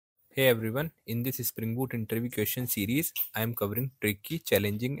Hey everyone, in this Spring Boot interview question series, I am covering tricky,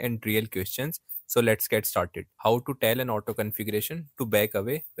 challenging, and real questions. So let's get started. How to tell an auto configuration to back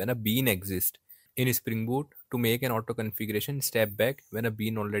away when a bean exists. In Spring Boot, to make an auto configuration step back when a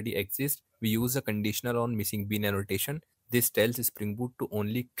bean already exists, we use a conditional on missing bean annotation. This tells Spring Boot to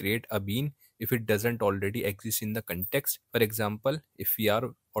only create a bean if it doesn't already exist in the context. For example, if we are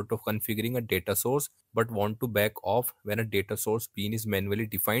auto configuring a data source but want to back off when a data source bean is manually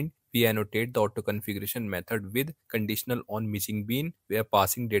defined, we annotate the auto configuration method with conditional on missing bean where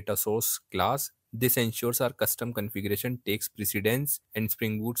passing data source class. This ensures our custom configuration takes precedence and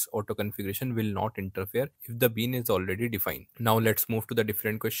Spring Boot's auto configuration will not interfere if the bean is already defined. Now let's move to the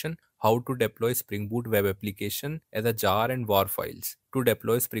different question. How to deploy Spring Boot web application as a jar and war files. To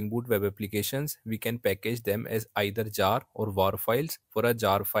deploy Spring Boot web applications, we can package them as either jar or war files. For a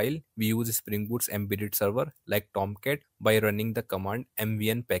jar file, we use Spring Boot's embedded server like Tomcat by running the command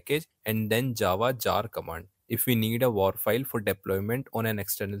mvn package and then java jar command. If we need a war file for deployment on an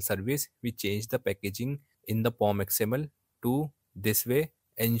external service, we change the packaging in the POM XML to this way.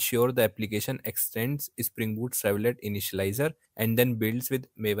 Ensure the application extends Spring Boot servlet initializer and then builds with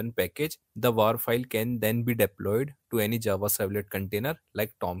Maven package. The war file can then be deployed to any Java servlet container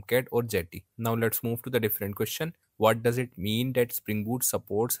like Tomcat or Jetty. Now let's move to the different question. What does it mean that Spring Boot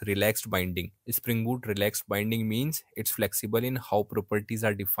supports relaxed binding? Spring Boot relaxed binding means it's flexible in how properties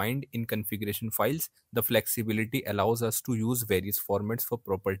are defined in configuration files. The flexibility allows us to use various formats for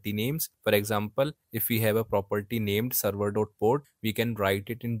property names. For example, if we have a property named server.port, we can write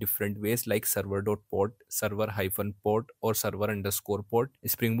it in different ways like server.port, server-port, or server_port.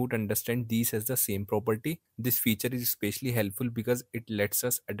 Spring Boot understands these as the same property. This feature is especially helpful because it lets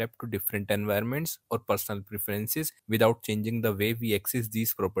us adapt to different environments or personal preferences without changing the way we access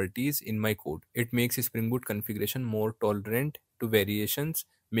these properties in my code. It makes Spring Boot configuration more tolerant to variations,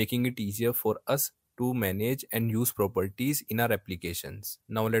 making it easier for us to manage and use properties in our applications.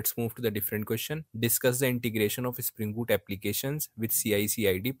 Now let's move to the different question. Discuss the integration of Spring Boot applications with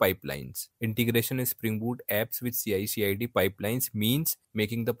CI/CD pipelines. Integration of Spring Boot apps with CI/CD pipelines means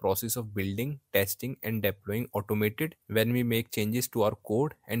making the process of building, testing, and deploying automated. When we make changes to our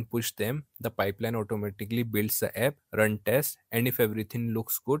code and push them, the pipeline automatically builds the app, run tests, and if everything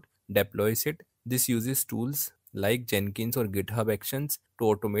looks good, deploys it. This uses tools like Jenkins or GitHub Actions to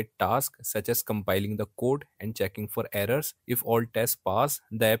automate tasks such as compiling the code and checking for errors. If all tests pass,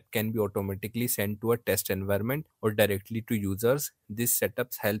 the app can be automatically sent to a test environment or directly to users. These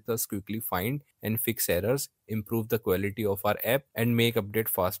setups help us quickly find and fix errors, improve the quality of our app, and make update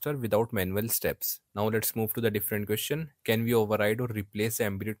faster without manual steps. Now let's move to the different question. Can we override or replace the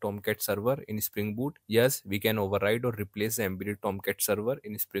embedded Tomcat server in Spring Boot? Yes, we can override or replace the embedded Tomcat server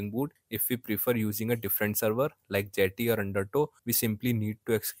in Spring Boot. If we prefer using a different server like Jetty or Undertow, we simply need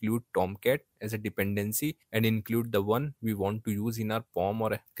to exclude Tomcat as a dependency and include the one we want to use in our POM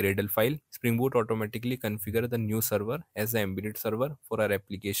or a Gradle file. Spring Boot automatically configure the new server as the embedded server for our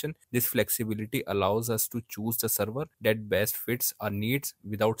application. This flexibility allows us to choose the server that best fits our needs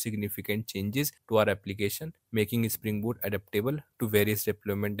without significant changes to our application, making Spring Boot adaptable to various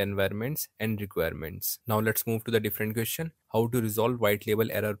deployment environments and requirements. Now let's move to the different question. How to resolve white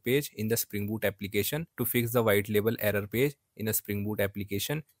label error page in the Spring Boot application. To fix the white label error page in a Spring Boot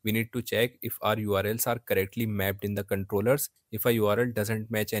application, we need to check if our URLs are correctly mapped in the controllers. If a URL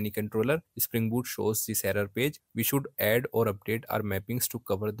doesn't match any controller, Spring Boot shows this error page. We should add or update our mappings to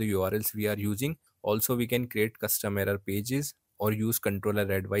cover the URLs we are using. Also, we can create custom error pages or use controller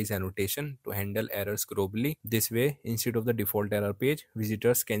advice annotation to handle errors globally. This way, instead of the default error page,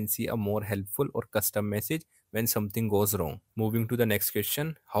 visitors can see a more helpful or custom message when something goes wrong. Moving to the next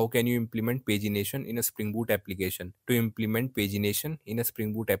question, how can you implement pagination in a Spring Boot application? To implement pagination in a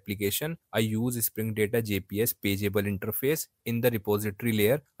Spring Boot application, I use Spring Data JPS pageable interface. In the repository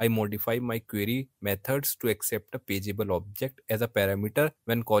layer, I modify my query methods to accept a pageable object as a parameter.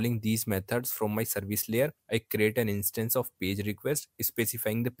 When calling these methods from my service layer, I create an instance of page request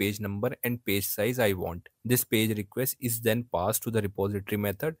specifying the page number and page size I want. This page request is then passed to the repository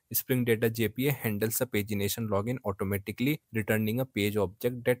method. Spring Data JPA handles the pagination login automatically, returning a page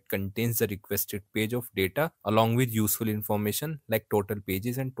object that contains the requested page of data along with useful information like total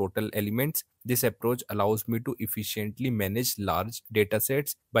pages and total elements. This approach allows me to efficiently manage large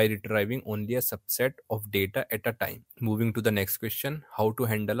datasets by retrieving only a subset of data at a time. Moving to the next question, how to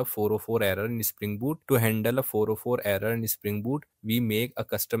handle a 404 error in Spring Boot. To handle a 404 error in Spring Boot, we make a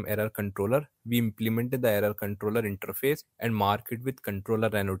custom error controller. We implement the error controller interface and mark it with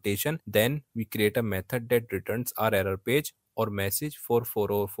controller annotation. Then we create a method that returns our error page. or message for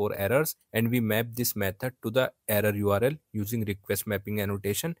 404 errors, and we map this method to the error URL using request mapping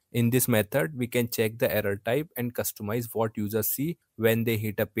annotation. In this method, we can check the error type and customize what users see when they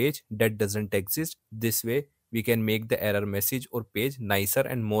hit a page that doesn't exist. This way, we can make the error message or page nicer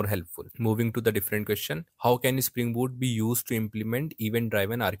and more helpful. Moving to the different question, how can Spring Boot be used to implement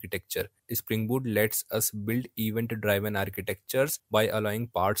event-driven architecture? Spring Boot lets us build event-driven architectures by allowing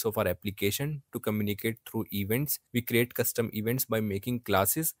parts of our application to communicate through events. We create custom events by making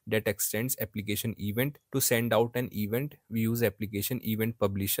classes that extends application event. To send out an event, we use application event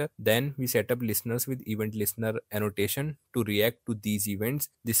publisher. Then we set up listeners with event listener annotation to react to these events.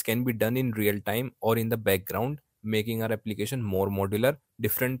 This can be done in real time or in the background, making our application more modular.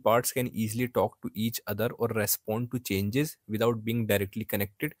 Different parts can easily talk to each other or respond to changes without being directly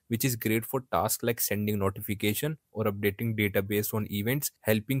connected, which is great for tasks like sending notification or updating data based on events,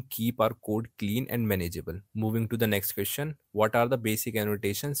 helping keep our code clean and manageable. Moving to the next question, what are the basic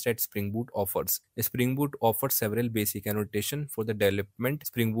annotations that Spring Boot offers? Spring Boot offers several basic annotation for the development.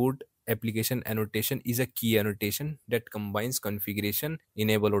 Spring Boot application annotation is a key annotation that combines configuration,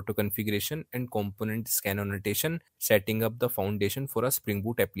 enable auto configuration, and component scan annotation, setting up the foundation for a Spring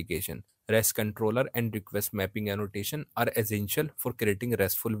Boot application. REST controller and request mapping annotation are essential for creating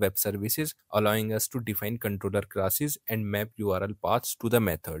RESTful web services, allowing us to define controller classes and map URL paths to the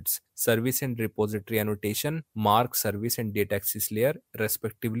methods. Service and repository annotation mark service and data access layer,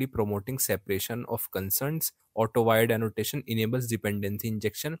 respectively, promoting separation of concerns. Auto-wired annotation enables dependency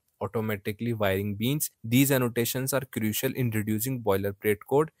injection, automatically wiring beans. These annotations are crucial in reducing boilerplate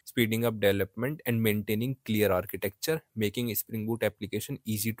code, speeding up development, and maintaining clear architecture, making Spring Boot application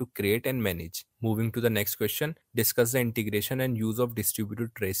easy to create and manage. Moving to the next question, discuss the integration and use of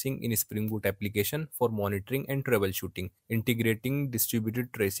distributed tracing in Spring Boot application for monitoring and troubleshooting. Integrating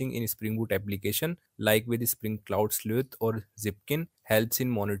distributed tracing in Spring Boot application, like with Spring Cloud Sleuth or Zipkin, helps in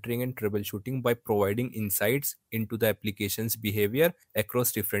monitoring and troubleshooting by providing insights into the application's behavior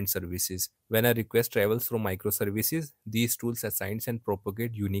across different services. When a request travels through microservices, these tools assign and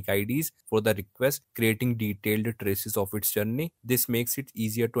propagate unique IDs for the request, creating detailed traces of its journey. This makes it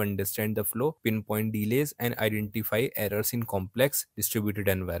easier to understand the flow, pinpoint delays, and identify errors in complex distributed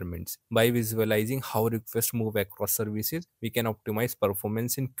environments. By visualizing how requests move across services, we can optimize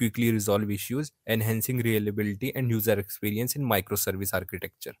performance and quickly resolve issues, enhancing reliability and user experience in microservice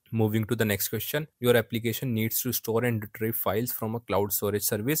architecture. Moving to the next question, your application needs to store and retrieve files from a cloud storage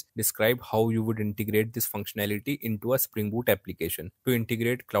service. Describe how you would integrate this functionality into a Spring Boot application. To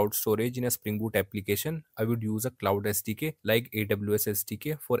integrate cloud storage in a Spring Boot application, I would use a cloud SDK like AWS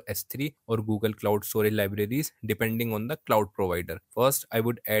SDK for S3 or Google Cloud Storage libraries, depending on the cloud provider. First, I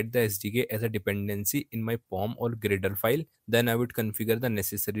would add the SDK as a dependency in my POM or Gradle file. Then I would configure the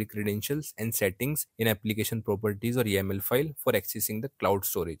necessary credentials and settings in application properties or YAML file for accessing the cloud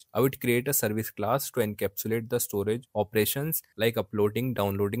storage. I would create a service class to encapsulate the storage operations like uploading,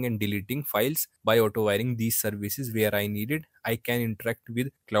 downloading, and deleting files. By auto-wiring these services where I needed, I can interact with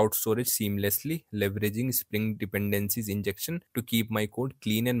cloud storage seamlessly, leveraging Spring dependencies injection to keep my code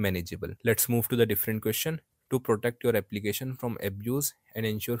clean and manageable. Let's move to the different question. To protect your application from abuse and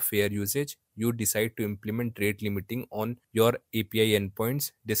ensure fair usage, you decide to implement rate limiting on your API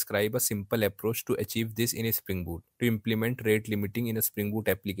endpoints. Describe a simple approach to achieve this in a Spring Boot. To implement rate limiting in a Spring Boot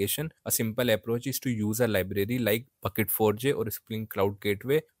application, a simple approach is to use a library like Bucket4j or Spring Cloud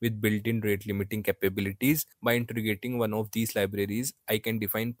Gateway with built-in rate limiting capabilities. By integrating one of these libraries, I can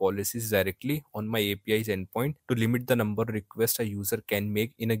define policies directly on my API's endpoint to limit the number of requests a user can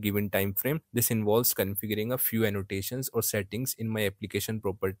make in a given time frame. This involves configuring a few annotations or settings in my application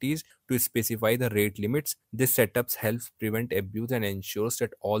properties to specify the rate limits. This setup helps prevent abuse and ensures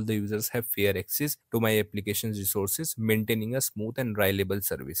that all the users have fair access to my application's resources, maintaining a smooth and reliable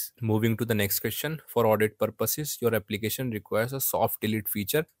service. Moving to the next question, for audit purposes, your application requires a soft delete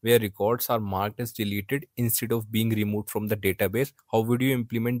feature where records are marked as deleted instead of being removed from the database. How would you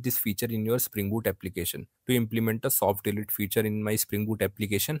implement this feature in your Spring Boot application? To implement a soft delete feature in my Spring Boot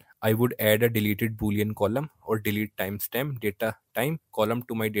application, I would add a deleted boolean column or delete timestamp data time column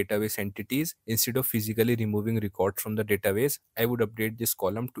to my database entities. Instead of physically removing records from the database, I would update this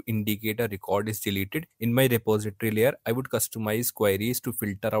column to indicate a record is deleted. In my repository layer, I would customize queries to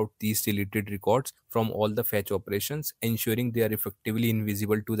filter out these deleted records from all the fetch operations, ensuring they are effectively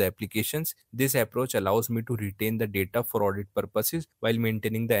invisible to the applications. This approach allows me to retain the data for audit purposes while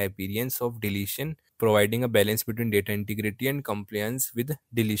maintaining the appearance of deletion providing a balance between data integrity and compliance with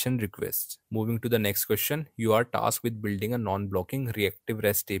deletion requests. Moving to the next question, you are tasked with building a non-blocking reactive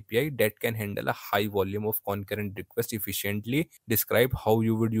REST API that can handle a high volume of concurrent requests efficiently. Describe how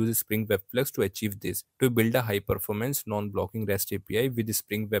you would use Spring Webflux to achieve this. To build a high-performance non-blocking REST API with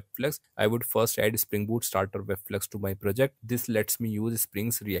Spring Webflux, I would first add Spring Boot Starter Webflux to my project. This lets me use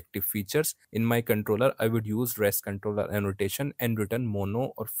Spring's reactive features. In my controller, I would use REST controller annotation and return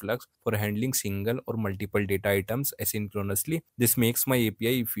mono or flux for handling single or multiple data items asynchronously. This makes my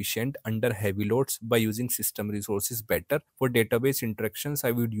API efficient under heavy loads by using system resources better. For database interactions,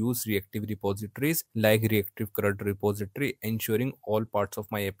 I would use reactive repositories like reactive CRUD repository, ensuring all parts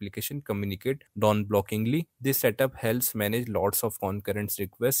of my application communicate non-blockingly. This setup helps manage lots of concurrent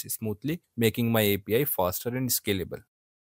requests smoothly, making my API faster and scalable.